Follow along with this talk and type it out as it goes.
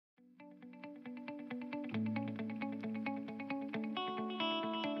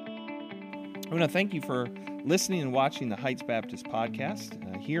I want to thank you for listening and watching the Heights Baptist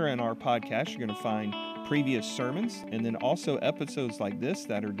podcast. Here in our podcast, you're going to find previous sermons and then also episodes like this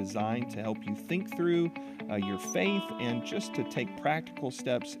that are designed to help you think through your faith and just to take practical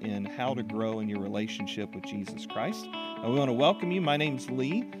steps in how to grow in your relationship with Jesus Christ. We want to welcome you. My name's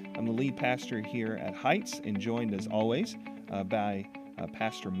Lee. I'm the lead pastor here at Heights and joined as always by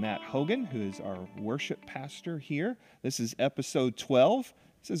Pastor Matt Hogan, who is our worship pastor here. This is episode 12.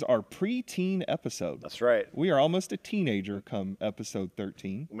 This is our pre-teen episode. That's right. We are almost a teenager come episode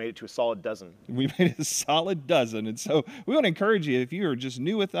 13. We made it to a solid dozen. We made a solid dozen. And so we want to encourage you, if you are just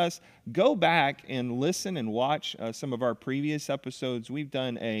new with us, go back and listen and watch some of our previous episodes. We've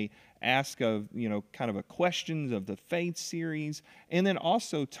done a ask of, kind of a questions of the faith series, and then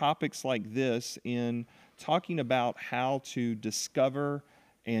also topics like this in talking about how to discover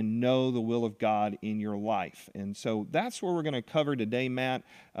and know the will of God in your life. And so that's what we're going to cover today, Matt.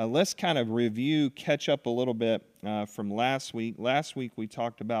 Let's kind of catch up a little bit from last week. Last week we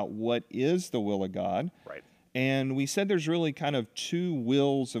talked about what is the will of God. Right. And we said there's really kind of two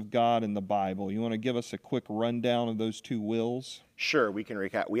wills of God in the Bible. You want to give us a quick rundown of those two wills? Sure, we can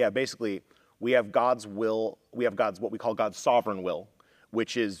recap. We have God's will, we have what we call God's sovereign will,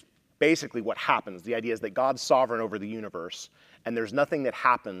 which is basically what happens. The idea is that God's sovereign over the universe, and there's nothing that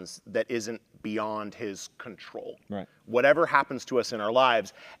happens that isn't beyond his control. Right. Whatever happens to us in our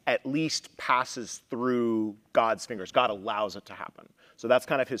lives at least passes through God's fingers. God allows it to happen. So that's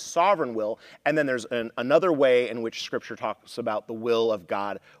kind of his sovereign will. And then there's another way in which Scripture talks about the will of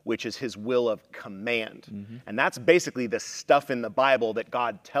God, which is his will of command. Mm-hmm. And that's basically the stuff in the Bible that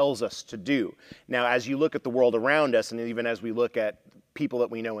God tells us to do. Now, as you look at the world around us, and even as we look at people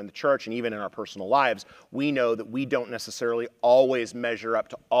that we know in the church and even in our personal lives, we know that we don't necessarily always measure up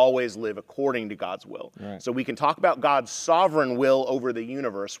to always live according to God's will. Right. So we can talk about God's sovereign will over the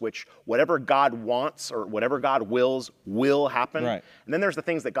universe, which whatever God wants or whatever God wills will happen. Right. And then there's the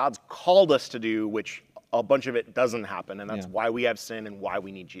things that God's called us to do, which a bunch of it doesn't happen, and that's why we have sin and why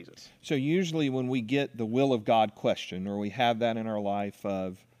we need Jesus. So usually when we get the will of God question, or we have that in our life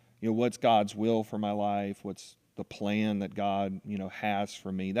of, what's God's will for my life, what's the plan that God, has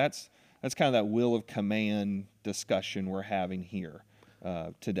for me. That's kind of that will of command discussion we're having here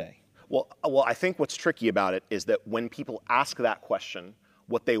today. Well, I think what's tricky about it is that when people ask that question,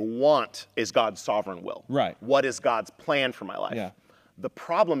 what they want is God's sovereign will. Right. What is God's plan for my life? Yeah. The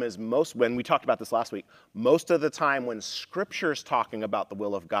problem is when we talked about this last week, most of the time when Scripture's talking about the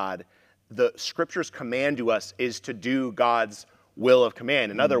will of God, the Scripture's command to us is to do God's will of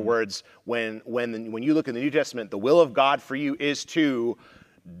command. In other words, when you look in the New Testament, the will of God for you is to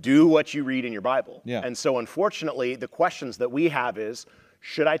do what you read in your Bible. Yeah. And so unfortunately, the questions that we have is,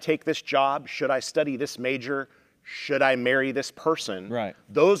 should I take this job? Should I study this major? Should I marry this person? Right.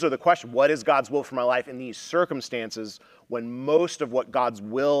 Those are the questions. What is God's will for my life in these circumstances when most of what God's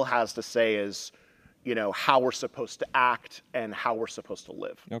will has to say is, how we're supposed to act and how we're supposed to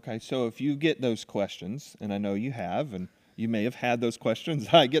live. Okay, so if you get those questions, and I know you have, and you may have had those questions.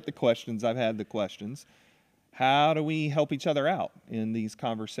 I get the questions. I've had the questions. How do we help each other out in these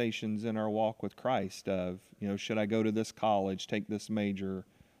conversations in our walk with Christ of, should I go to this college, take this major,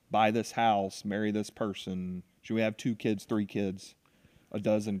 buy this house, marry this person? Should we have 2 kids, 3 kids, a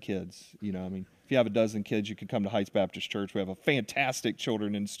dozen kids? If you have a dozen kids, you can come to Heights Baptist Church. We have a fantastic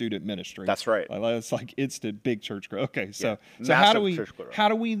children and student ministry. That's right. It's like instant big church growth. Okay, so how do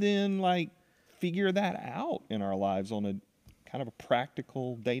we then figure that out in our lives on a kind of a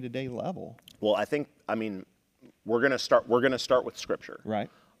practical day-to-day level? Well, we're going to start with Scripture. Right.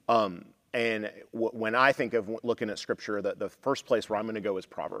 And when I think of looking at Scripture, the first place where I'm going to go is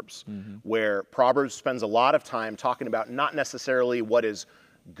Proverbs, where Proverbs spends a lot of time talking about not necessarily what is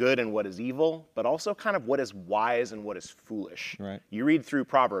good and what is evil, but also kind of what is wise and what is foolish. Right. You read through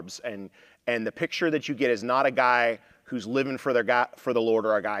Proverbs, and the picture that you get is not a guy who's living for the Lord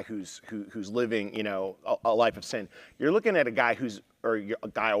or a guy who's living, a life of sin. You're looking at a guy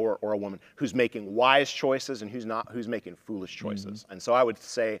or a woman who's making wise choices and who's making foolish choices. Mm-hmm. And so I would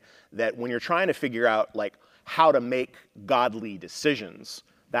say that when you're trying to figure out how to make godly decisions,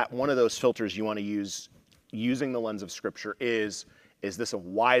 that one of those filters you want to use using the lens of Scripture is this a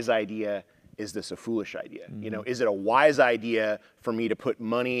wise idea? Is this a foolish idea? Mm-hmm. Is it a wise idea for me to put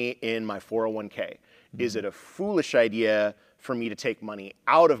money in my 401k? Mm-hmm. Is it a foolish idea for me to take money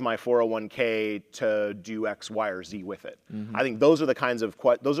out of my 401k to do X, Y, or Z with it? Mm-hmm. I think those are the kinds of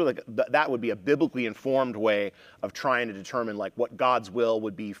that would be a biblically informed way of trying to determine what God's will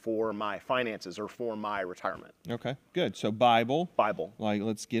would be for my finances or for my retirement. Okay, good. So Bible.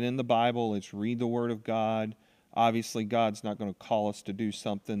 Let's get in the Bible. Let's read the Word of God. Obviously, God's not going to call us to do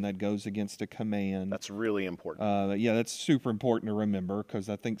something that goes against a command. That's really important. Yeah, that's super important to remember, because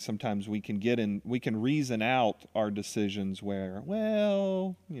I think sometimes we can reason out our decisions where,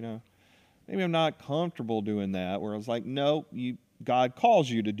 well, maybe I'm not comfortable doing that. Where I was like, no, God calls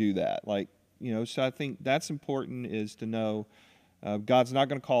you to do that. Like, so I think that's important, is to know God's not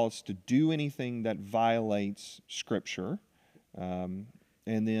going to call us to do anything that violates Scripture. And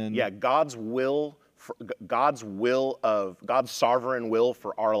then God's sovereign will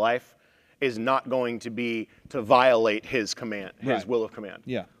for our life is not going to be to violate His command, His will of command.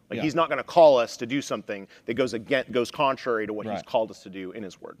 Yeah. He's not going to call us to do something that goes contrary to what He's called us to do in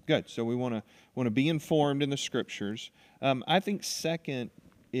His Word. Good. So we want to be informed in the Scriptures. I think second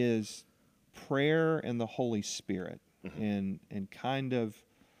is prayer and the Holy Spirit, and kind of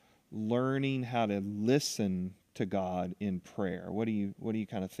learning how to listen to God in prayer. What do you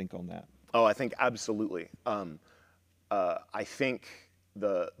kind of think on that? Oh, I think absolutely. I think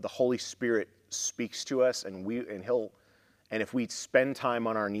the Holy Spirit speaks to us, and if we spend time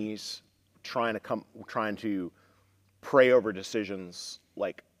on our knees trying to pray over decisions,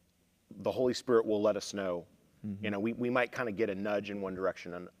 like, the Holy Spirit will let us know. We might kind of get a nudge in one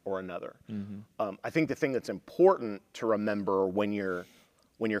direction or another. I think the thing that's important to remember when you're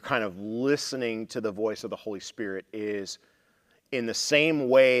kind of listening to the voice of the Holy Spirit is, in the same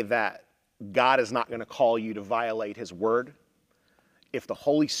way that God is not going to call you to violate His Word, if the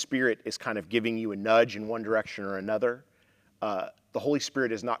Holy Spirit is kind of giving you a nudge in one direction or another, the Holy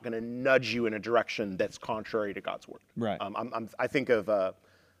Spirit is not going to nudge you in a direction that's contrary to God's Word. Right. I think of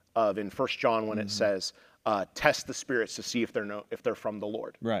in 1 John when it says, test the spirits to see if they're from the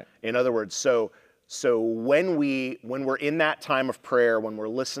Lord. Right. In other words, so when we're in that time of prayer, when we're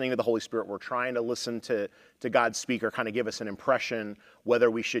listening to the Holy Spirit, we're trying to listen to God speak, or kind of give us an impression whether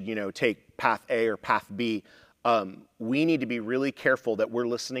we should, take path A or path B. We need to be really careful that we're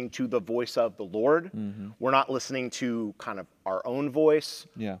listening to the voice of the Lord. We're not listening to kind of our own voice,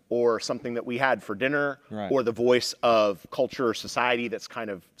 or something that we had for dinner, or the voice of culture or society that's kind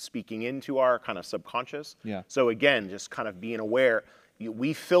of speaking into our kind of subconscious. So again, just kind of being aware.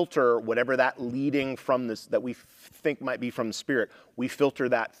 We filter whatever that leading from this that we think might be from the Spirit. We filter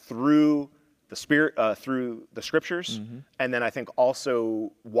that through the Spirit, through the Scriptures, and then I think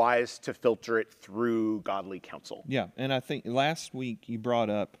also wise to filter it through godly counsel. Yeah, and I think last week you brought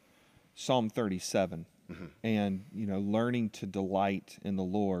up Psalm 37, and learning to delight in the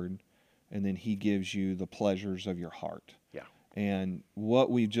Lord, and then He gives you the pleasures of your heart. Yeah, and what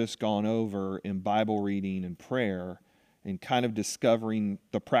we've just gone over in Bible reading and prayer, and kind of discovering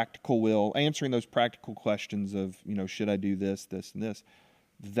the practical will, answering those practical questions of, should I do this, this, and this?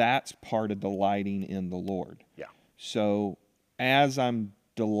 That's part of delighting in the Lord. Yeah. So as I'm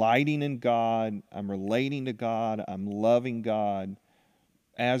delighting in God, I'm relating to God, I'm loving God,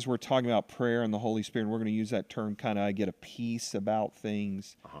 as we're talking about prayer and the Holy Spirit, and we're going to use that term kind of, I get a peace about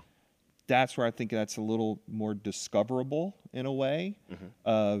things. That's where I think that's a little more discoverable in a way.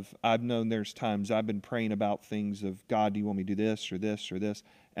 Of, I've known there's times I've been praying about things of, God, do you want me to do this or this or this?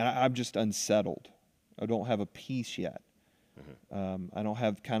 And I'm just unsettled. I don't have a peace yet. I don't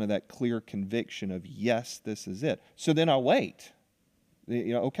have kind of that clear conviction of, yes, this is it. So then I'll wait.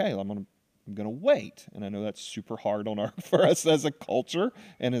 Okay, I'm gonna wait. And I know that's super hard for us as a culture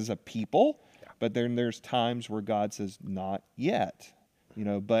and as a people. But then there's times where God says, not yet.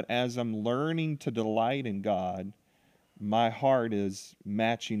 But as I'm learning to delight in God, my heart is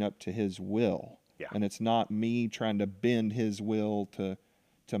matching up to His will. And it's not me trying to bend His will to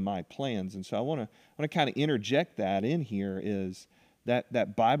my plans. And so I want to kind of interject that in here, is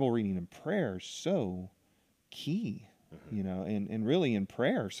that Bible reading and prayer is so key, and really in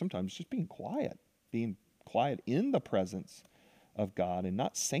prayer, sometimes just being quiet in the presence of God and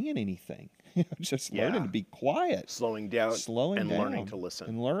not saying anything, just learning to be quiet, slowing down, learning to listen,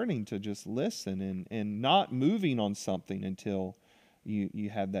 and learning to just listen, and not moving on something until you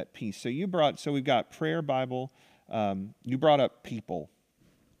have that peace. So we've got prayer, Bible. You brought up people.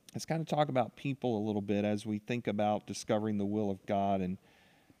 Let's kind of talk about people a little bit as we think about discovering the will of God. And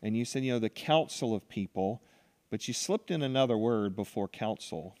you said, the counsel of people, but you slipped in another word before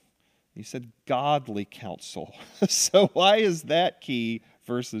counsel. You said godly counsel. So why is that key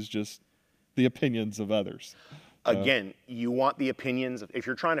versus just the opinions of others? Again, you want the opinions if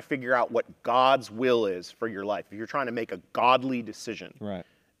you're trying to figure out what God's will is for your life, if you're trying to make a godly decision,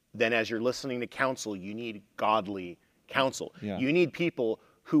 then as you're listening to counsel, you need godly counsel. You need people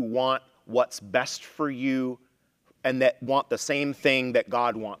who want what's best for you and that want the same thing that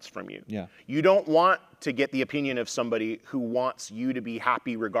God wants from you. You don't want to get the opinion of somebody who wants you to be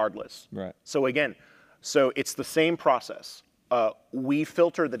happy regardless. So again, So it's the same process. We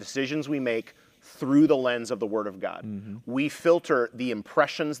filter the decisions we make through the lens of the Word of God. We filter the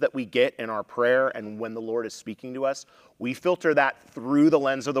impressions that we get in our prayer and when the Lord is speaking to us. We filter that through the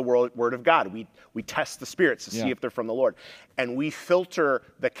lens of the Word of God. We test the spirits to see if they're from the Lord. And we filter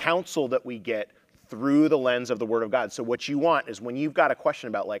the counsel that we get through the lens of the Word of God. So what you want is when you've got a question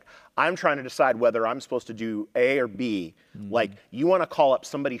about, like, I'm trying to decide whether I'm supposed to do A or B, like, you want to call up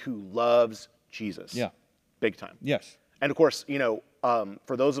somebody who loves Jesus. Yeah. Big time. Yes. And of course, you know,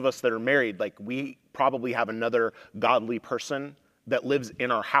 for those of us that are married, like, we probably have another godly person that lives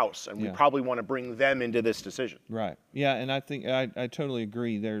in our house, and we probably want to bring them into this decision. Right. Yeah, and I think I totally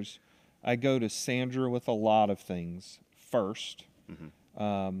agree. I go to Sandra with a lot of things first,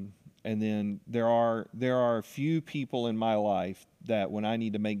 and then there are a few people in my life that when I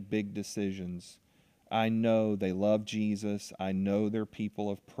need to make big decisions, I know they love Jesus. I know they're people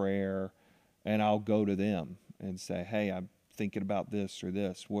of prayer, and I'll go to them and say, "Hey, I'm thinking about this or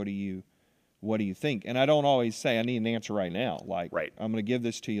this. What do you think?" And I don't always say I need an answer right now. Like, I'm going to give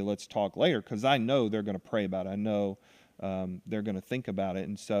this to you. Let's talk later, because I know they're going to pray about it. I know they're going to think about it.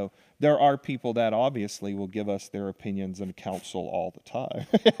 And so there are people that obviously will give us their opinions and counsel all the time.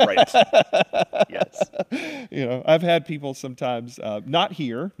 Right. Yes. You know, I've had people sometimes, not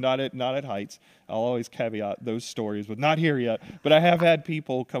here, not at Heights. I'll always caveat those stories with not here yet. But I have had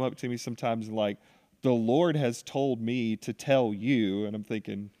people come up to me sometimes and like, the Lord has told me to tell you. And I'm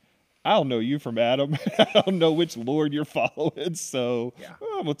thinking, I don't know you from Adam. I don't know which Lord you're following. So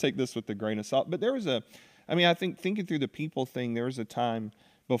we'll take this with a grain of salt. But there was I think thinking through the people thing, there was a time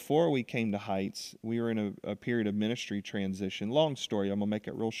before we came to Heights, we were in a period of ministry transition. Long story, I'm going to make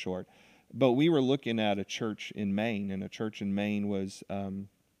it real short. But we were looking at a church in Maine, and a church in Maine was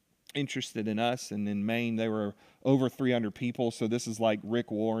interested in us. And in Maine, they were over 300 people. So this is like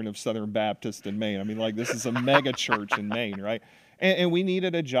Rick Warren of Southern Baptist in Maine. I mean, like, this is a mega church in Maine, right? And we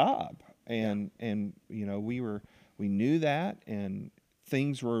needed a job. And you know, we knew that, and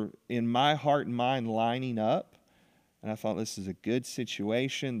things were in my heart and mind lining up. And I thought, this is a good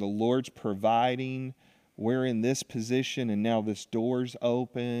situation. The Lord's providing. We're in this position, and now this door's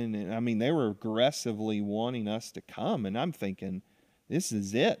open. And I mean, they were aggressively wanting us to come. And I'm thinking, this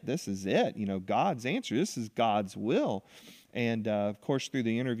is it. This is it. You know, God's answer. This is God's will. And of course, through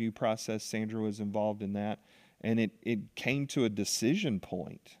the interview process, Sandra was involved in that. And it came to a decision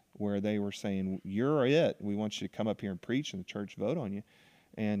point where they were saying, you're it. We want you to come up here and preach, and the church vote on you.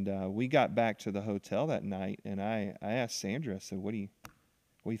 And we got back to the hotel that night, and I asked Sandra, I said, what do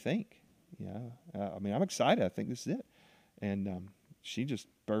you think? I mean, I'm excited. I think this is it. And she just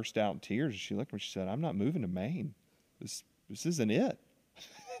burst out in tears. She looked at me, she said, I'm not moving to Maine. This isn't it.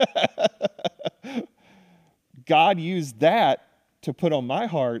 God used that to put on my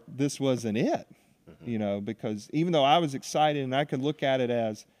heart, this wasn't it. You know, because even though I was excited and I could look at it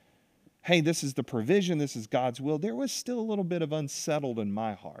as, hey, this is the provision, this is God's will, there was still a little bit of unsettled in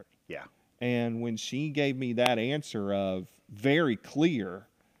my heart. Yeah. And when she gave me that answer of very clear,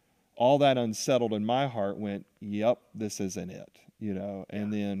 all that unsettled in my heart went, yep, this isn't it. You know,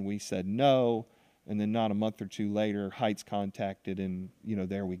 and then we said no. And then not a month or two later, Heights contacted, and, you know,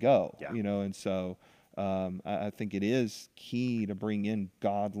 there we go. Yeah. You know, and so I think it is key to bring in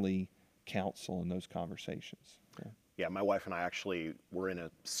godly counsel in those conversations. Yeah, my wife and I actually were in a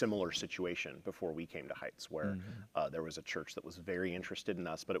similar situation before we came to Heights, where there was a church that was very interested in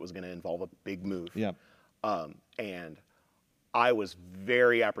us, but it was going to involve a big move. Yeah. And I was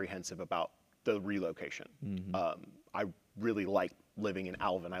very apprehensive about the relocation. I really like living in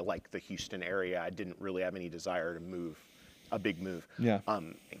Alvin. I like the Houston area. I didn't really have any desire to move, a big move. Yeah.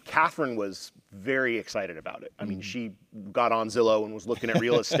 And Catherine was very excited about it. I mean, she got on Zillow and was looking at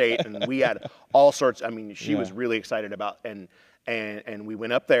real estate, and we had all sorts. I mean, she was really excited about, and we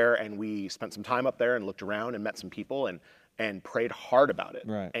went up there, and we spent some time up there and looked around and met some people and prayed hard about it.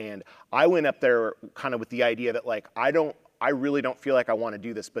 Right. And I went up there kind of with the idea that, like, I really don't feel like I want to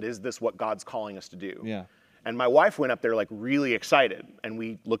do this, but is this what God's calling us to do? Yeah. And my wife went up there like really excited, and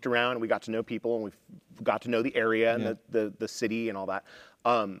we looked around and we got to know people, and we got to know the area and the city and all that.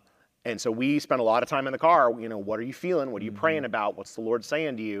 And so we spent a lot of time in the car. You know, what are you feeling? What are you praying about? What's the Lord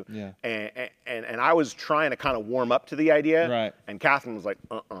saying to you? Yeah. And I was trying to kind of warm up to the idea. Right. And Catherine was like,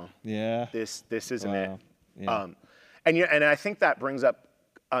 Yeah. This isn't it. Yeah. And I think that brings up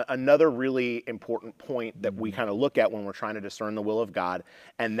another really important point that we kind of look at when we're trying to discern the will of God,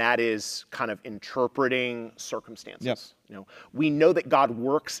 and that is kind of interpreting circumstances. Yep. You know, we know that God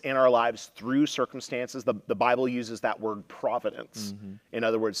works in our lives through circumstances. The Bible uses that word providence. In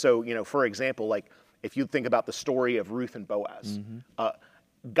other words, so, you know, for example, like if you think about the story of Ruth and Boaz,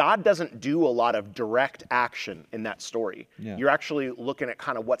 God doesn't do a lot of direct action in that story. Yeah. You're actually looking at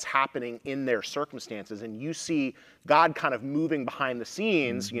kind of what's happening in their circumstances, and you see God kind of moving behind the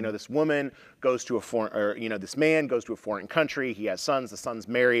scenes. Mm-hmm. You know, this woman goes to a foreign, or you know, this man goes to a foreign country. He has sons. The sons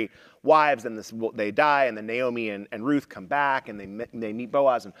marry wives, and they die. And then Naomi and Ruth come back, and they meet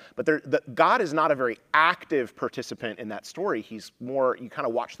Boaz. But God is not a very active participant in that story. He's more, you kind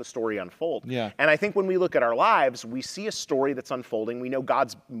of watch the story unfold. Yeah. And I think when we look at our lives, we see a story that's unfolding. We know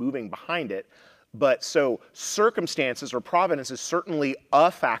God's moving behind it. But so circumstances or providence is certainly a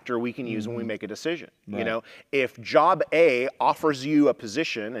factor we can use when we make a decision. Right. You know, if job A offers you a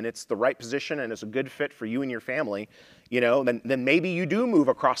position and it's the right position and it's a good fit for you and your family, you know, then maybe you do move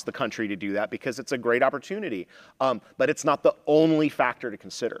across the country to do that because it's a great opportunity. But it's not the only factor to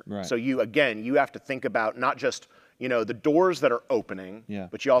consider. Right. So you have to think about not just, you know, the doors that are opening,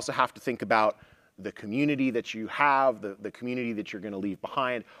 but you also have to think about the community that you have, the community that you're going to leave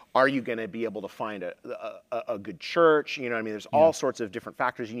behind. Are you going to be able to find a good church? You know what I mean? There's all sorts of different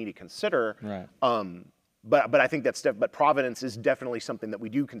factors you need to consider. Right. But I think but providence is definitely something that we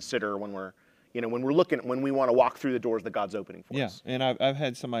do consider when we're, you know, when we want to walk through the doors that God's opening for us. Yeah, and I've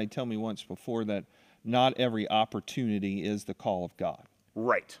had somebody tell me once before that not every opportunity is the call of God.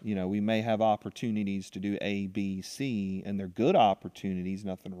 Right. You know, we may have opportunities to do A, B, C, and they're good opportunities,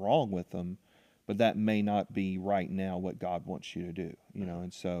 nothing wrong with them. But that may not be right now what God wants you to do, you know,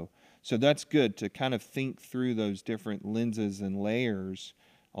 and so that's good to kind of think through those different lenses and layers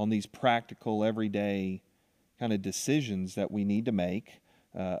on these practical, everyday kind of decisions that we need to make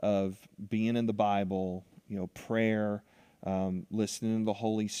of being in the Bible, you know, prayer, listening to the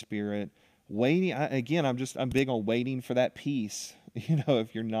Holy Spirit, waiting. I'm big on waiting for that peace. You know,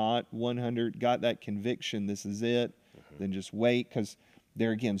 if you're not 100, got that conviction, this is it, then just wait, because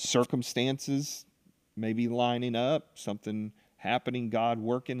there again, circumstances maybe lining up, something happening, God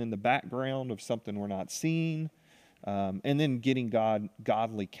working in the background of something we're not seeing, and then getting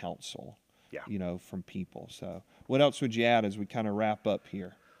godly counsel, you know, from people. So what else would you add as we kind of wrap up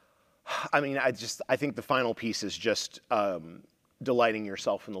here? I mean, I think the final piece is just delighting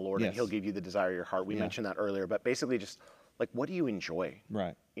yourself in the Lord, and He'll give you the desire of your heart. We mentioned that earlier, but basically just like, what do you enjoy?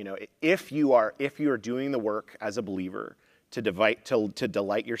 Right. You know, if you are doing the work as a believer, to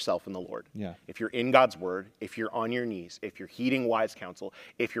delight yourself in the Lord. Yeah. If you're in God's word, if you're on your knees, if you're heeding wise counsel,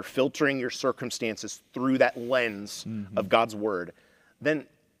 if you're filtering your circumstances through that lens of God's word, then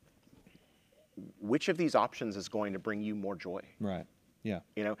which of these options is going to bring you more joy? Right. Yeah.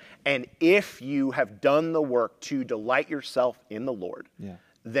 You know, and if you have done the work to delight yourself in the Lord,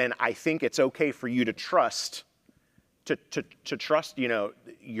 then I think it's okay for you to trust to trust, you know,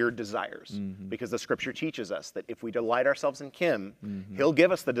 your desires, because the scripture teaches us that if we delight ourselves in Him, He'll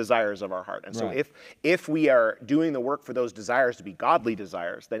give us the desires of our heart. And so if we are doing the work for those desires to be godly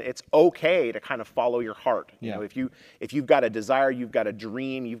desires, then it's okay to kind of follow your heart. You know, if you've got a desire, you've got a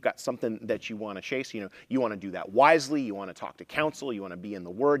dream, you've got something that you want to chase, you know, you want to do that wisely, you want to talk to counsel, you want to be in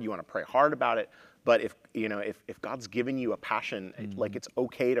the word, you want to pray hard about it. But if God's given you a passion, like, it's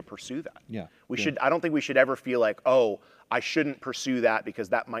okay to pursue that. Yeah. I don't think we should ever feel like, oh, I shouldn't pursue that because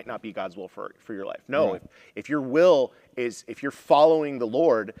that might not be God's will for your life. No, if your will is, if you're following the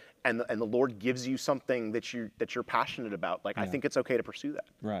Lord and the Lord gives you something that you're passionate about, like, I think it's okay to pursue that.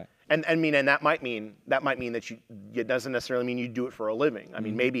 Right. And that might mean that it doesn't necessarily mean you do it for a living. I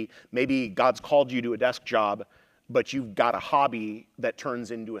mean, maybe God's called you to a desk job, but you've got a hobby that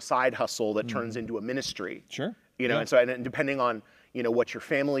turns into a side hustle that turns into a ministry. Sure. You know, and depending on, you know, what your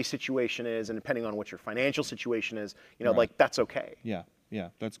family situation is, and depending on what your financial situation is, you know, like, that's okay. Yeah,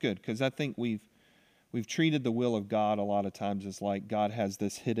 that's good, because I think we've treated the will of God a lot of times as like God has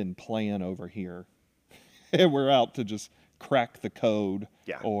this hidden plan over here, and we're out to just crack the code,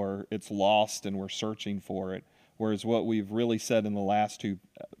 or it's lost and we're searching for it. Whereas what we've really said in the last 2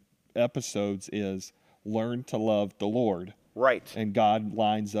 episodes is, learn to love the Lord. Right. And God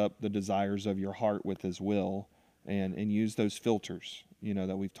lines up the desires of your heart with His will, and use those filters, you know,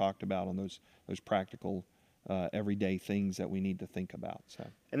 that we've talked about on those practical, everyday things that we need to think about. So.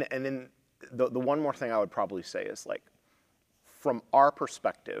 And then the one more thing I would probably say is, like, from our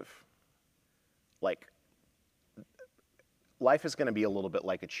perspective, like, life is going to be a little bit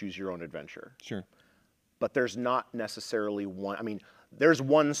like a choose your own adventure. Sure. But there's not necessarily one. I mean, there's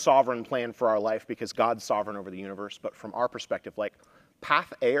one sovereign plan for our life because God's sovereign over the universe. But from our perspective, like,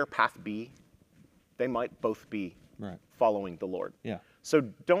 path A or path B, they might both be following the Lord. Yeah. So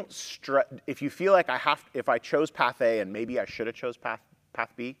don't stress. If you feel like if I chose path A and maybe I should have chose path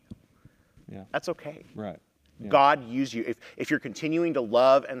B, that's okay. Right. God use you. If you're continuing to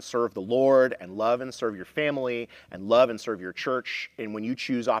love and serve the Lord and love and serve your family and love and serve your church, and when you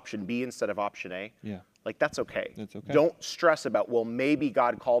choose option B instead of option A, like that's okay. That's okay. Don't stress about, well, maybe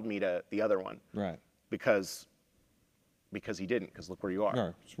God called me to the other one. Right. Because he didn't, because look where you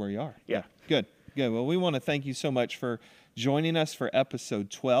are. It's where you are. Yeah. Good. Well, we want to thank you so much for joining us for episode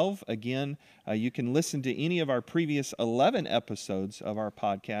 12. Again, you can listen to any of our previous 11 episodes of our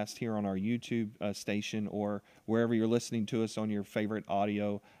podcast here on our YouTube station or wherever you're listening to us on your favorite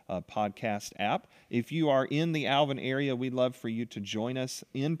audio podcast app. If you are in the Alvin area, we'd love for you to join us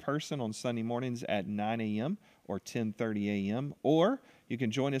in person on Sunday mornings at 9 a.m. or 10:30 a.m. or you can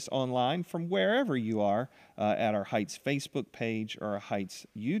join us online from wherever you are at our Heights Facebook page or our Heights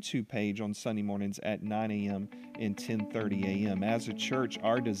YouTube page on Sunday mornings at 9 a.m. and 10:30 a.m. As a church,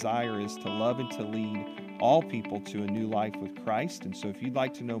 our desire is to love and to lead all people to a new life with Christ. And so if you'd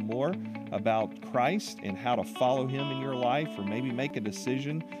like to know more about Christ and how to follow him in your life, or maybe make a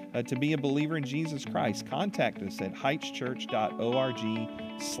decision to be a believer in Jesus Christ, contact us at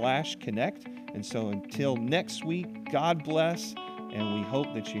heightschurch.org/connect. And so until next week, God bless, and we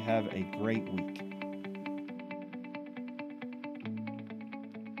hope that you have a great week.